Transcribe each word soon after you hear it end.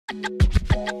Welcome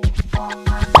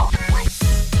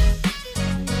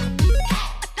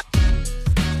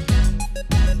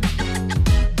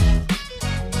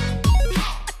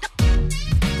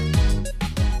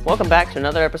back to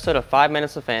another episode of 5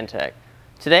 Minutes of Fantech.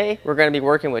 Today we're going to be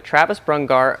working with Travis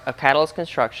Brungardt of Catalyst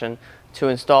Construction to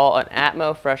install an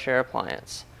ATMO Fresh Air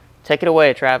Appliance. Take it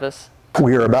away, Travis.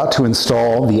 We are about to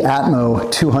install the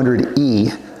ATMO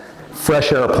 200E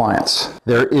Fresh Air Appliance.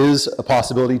 There is a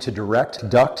possibility to direct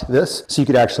duct this, so you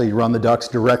could actually run the ducts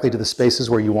directly to the spaces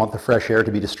where you want the fresh air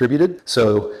to be distributed.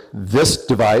 So this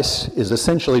device is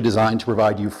essentially designed to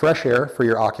provide you fresh air for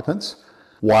your occupants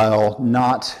while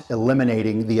not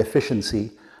eliminating the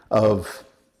efficiency of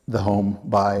the home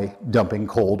by dumping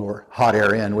cold or hot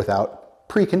air in without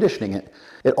preconditioning it.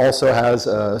 It also has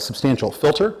a substantial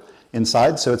filter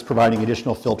inside, so it's providing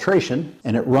additional filtration,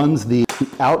 and it runs the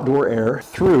outdoor air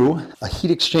through a heat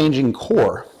exchanging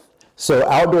core. So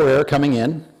outdoor air coming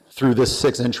in through this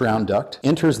 6-inch round duct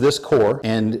enters this core,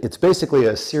 and it's basically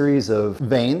a series of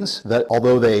vanes that,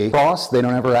 although they cross, they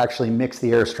don't ever actually mix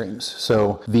the air streams.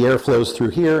 So the air flows through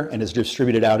here and is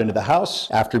distributed out into the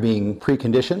house after being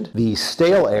preconditioned. The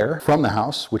stale air from the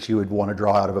house, which you would want to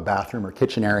draw out of a bathroom or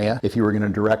kitchen area if you were going to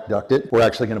direct duct it, we're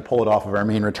actually going to pull it off of our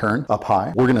main return up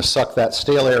high. We're going to suck that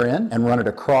stale air in and run it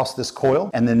across this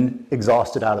coil and then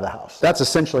exhaust it out of the house. That's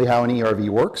essentially how an ERV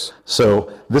works.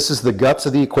 So this is the guts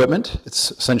of the equipment.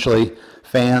 It's essentially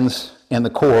fans and the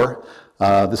core.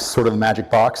 This is sort of a magic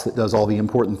box that does all the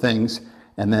important things.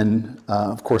 And then,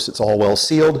 of course, it's all well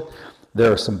sealed.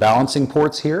 There are some balancing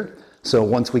ports here. So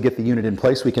once we get the unit in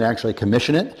place, we can actually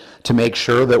commission it to make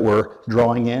sure that we're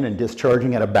drawing in and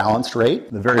discharging at a balanced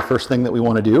rate. The very first thing that we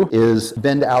want to do is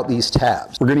bend out these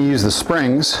tabs. We're going to use the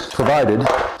springs provided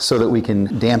so that we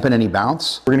can dampen any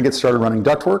bounce. We're going to get started running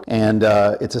ductwork, and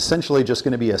it's essentially just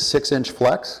going to be a 6-inch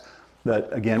flex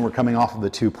that, again, we're coming off of the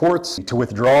 2 ports to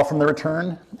withdraw from the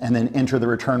return and then enter the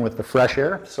return with the fresh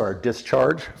air. So our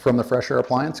discharge from the fresh air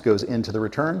appliance goes into the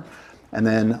return, and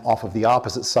then off of the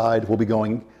opposite side, we'll be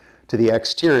going to the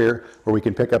exterior where we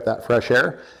can pick up that fresh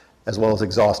air as well as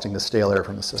exhausting the stale air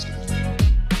from the system.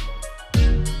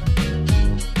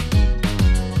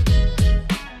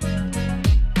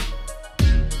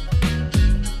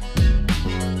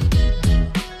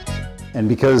 And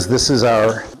because this is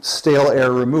our stale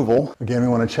air removal, again, we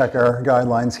want to check our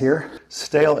guidelines here.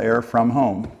 Stale air from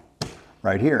home,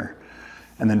 right here.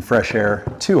 And then fresh air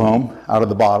to home, out of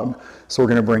the bottom. So we're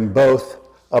going to bring both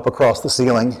up across the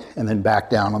ceiling and then back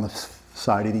down on the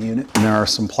side of the unit. And there are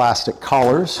some plastic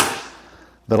collars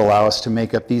that allow us to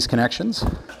make up these connections.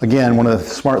 Again, one of the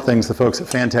smart things the folks at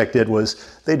Fantech did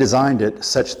was they designed it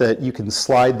such that you can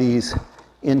slide these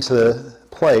into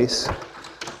place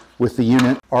with the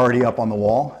unit already up on the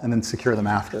wall and then secure them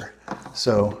after.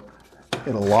 So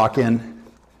it'll lock in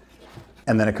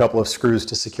and then a couple of screws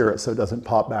to secure it so it doesn't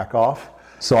pop back off.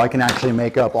 So I can actually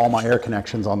make up all my air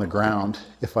connections on the ground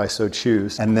if I so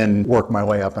choose and then work my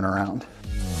way up and around.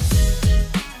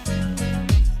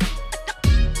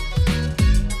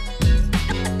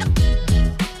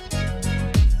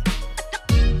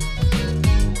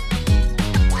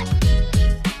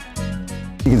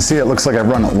 You can see it looks like I've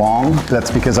run it long.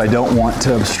 That's because I don't want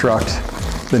to obstruct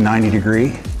the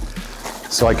 90-degree.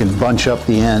 So I can bunch up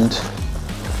the end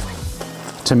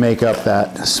to make up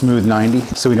that smooth 90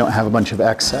 so we don't have a bunch of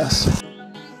excess.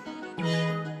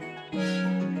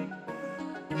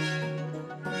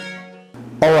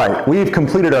 All right, we've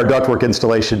completed our ductwork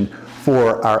installation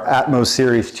for our ATMO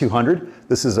Series 200.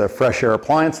 This is a fresh air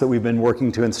appliance that we've been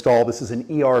working to install. This is an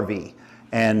ERV.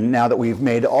 And now that we've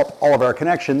made all of our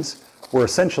connections, we're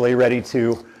essentially ready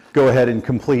to go ahead and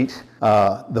complete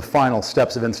the final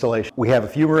steps of installation. We have a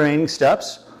few remaining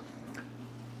steps.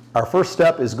 Our first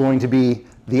step is going to be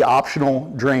the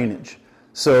optional drainage.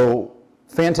 So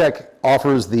Fantech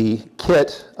offers the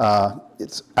kit,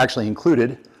 it's actually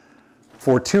included,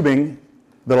 for tubing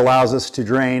that allows us to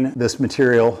drain this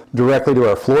material directly to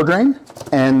our floor drain.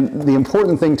 And the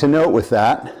important thing to note with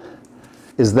that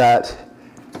is that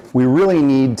we really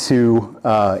need to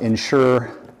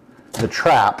ensure the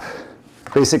trap,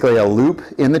 basically a loop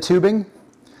in the tubing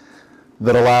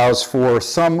that allows for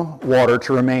some water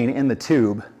to remain in the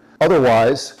tube.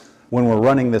 Otherwise, when we're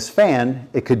running this fan,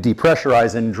 it could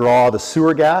depressurize and draw the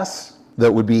sewer gas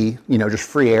that would be, just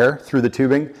free air through the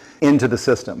tubing into the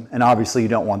system. And obviously you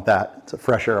don't want that. It's a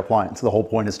fresh air appliance. The whole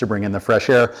point is to bring in the fresh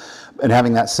air, and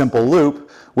having that simple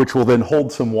loop, which will then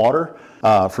hold some water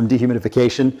from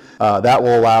dehumidification, that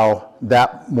will allow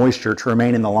that moisture to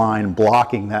remain in the line,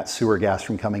 blocking that sewer gas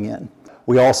from coming in.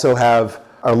 We also have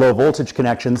our low voltage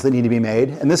connections that need to be made.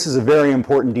 And this is a very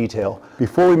important detail.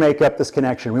 Before we make up this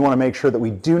connection, we want to make sure that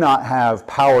we do not have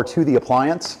power to the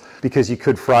appliance, because you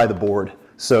could fry the board.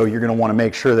 So you're going to want to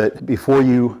make sure that before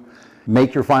you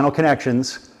make your final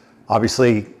connections,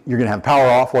 obviously you're going to have power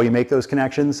off while you make those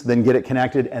connections, then get it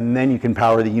connected, and then you can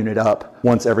power the unit up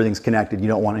once everything's connected. You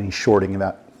don't want any shorting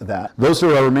of that. Those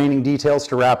are our remaining details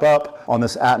to wrap up on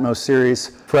this ATMO series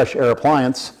Fresh Air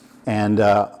Appliance, and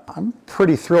I'm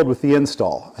pretty thrilled with the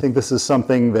install. I think this is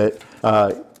something that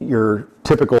your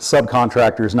typical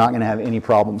subcontractor is not going to have any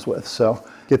problems with. So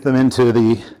get them into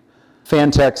the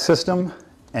Fantech system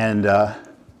and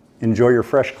enjoy your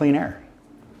fresh, clean air.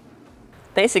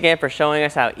 Thanks again for showing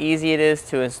us how easy it is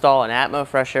to install an ATMO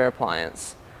Fresh Air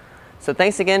Appliance. So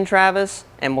thanks again, Travis,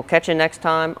 and we'll catch you next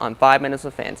time on 5 Minutes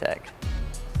with Fantech.